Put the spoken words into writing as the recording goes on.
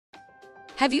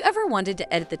Have you ever wanted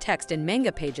to edit the text in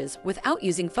Manga Pages without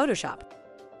using Photoshop?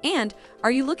 And are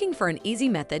you looking for an easy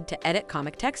method to edit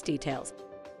comic text details?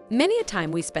 Many a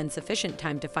time we spend sufficient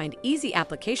time to find easy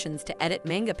applications to edit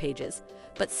Manga Pages,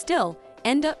 but still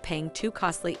end up paying too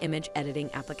costly image editing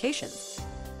applications.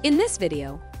 In this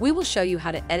video, we will show you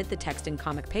how to edit the text in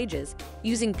comic pages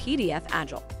using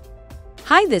pdfagile.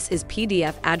 Hi, this is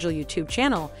pdfagile YouTube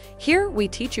channel. Here we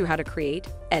teach you how to create,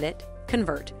 edit,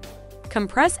 convert,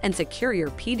 compress and secure your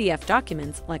PDF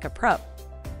documents like a pro.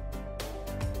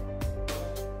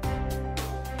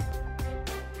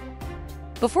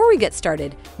 Before we get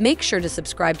started, make sure to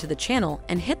subscribe to the channel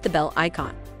and hit the bell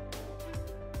icon.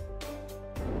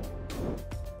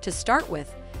 To start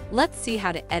with, let's see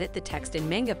how to edit the text in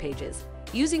Manga Pages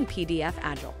using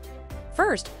pdfagile.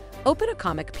 First, open a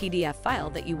comic PDF file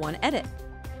that you want to edit.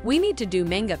 We need to do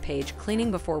Manga page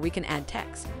cleaning before we can add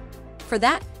text. For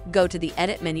that, go to the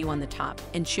Edit menu on the top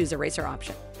and choose Eraser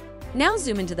option. Now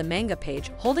zoom into the Manga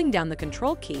page holding down the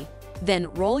Control key,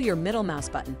 then roll your middle mouse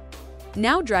button.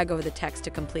 Now drag over the text to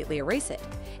completely erase it,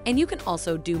 and you can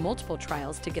also do multiple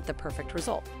trials to get the perfect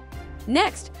result.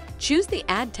 Next, choose the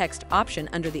Add Text option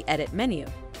under the Edit menu.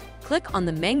 Click on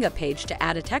the Manga page to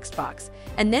add a text box,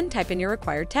 and then type in your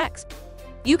required text.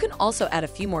 You can also add a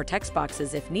few more text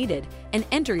boxes if needed and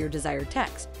enter your desired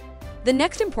text. The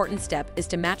next important step is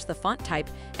to match the font type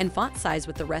and font size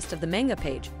with the rest of the Manga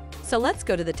page. So let's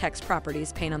go to the Text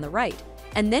Properties pane on the right,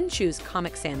 and then choose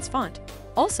Comic Sans Font.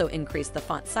 Also increase the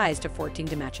font size to 14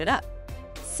 to match it up.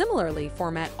 Similarly,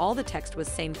 format all the text with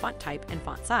same font type and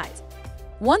font size.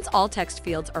 Once all text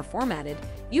fields are formatted,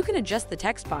 you can adjust the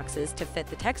text boxes to fit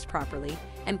the text properly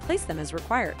and place them as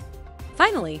required.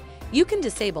 Finally, you can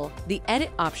disable the Edit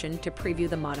option to preview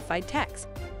the modified text.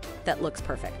 That looks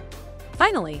perfect.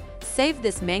 Finally, save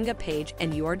this Manga page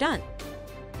and you are done.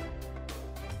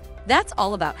 That's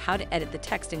all about how to edit the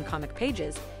text in comic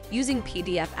pages using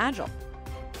pdfagile.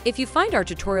 If you find our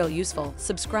tutorial useful,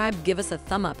 subscribe, give us a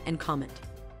thumb up, and comment.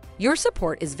 Your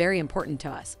support is very important to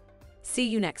us. See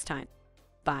you next time.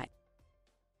 Bye.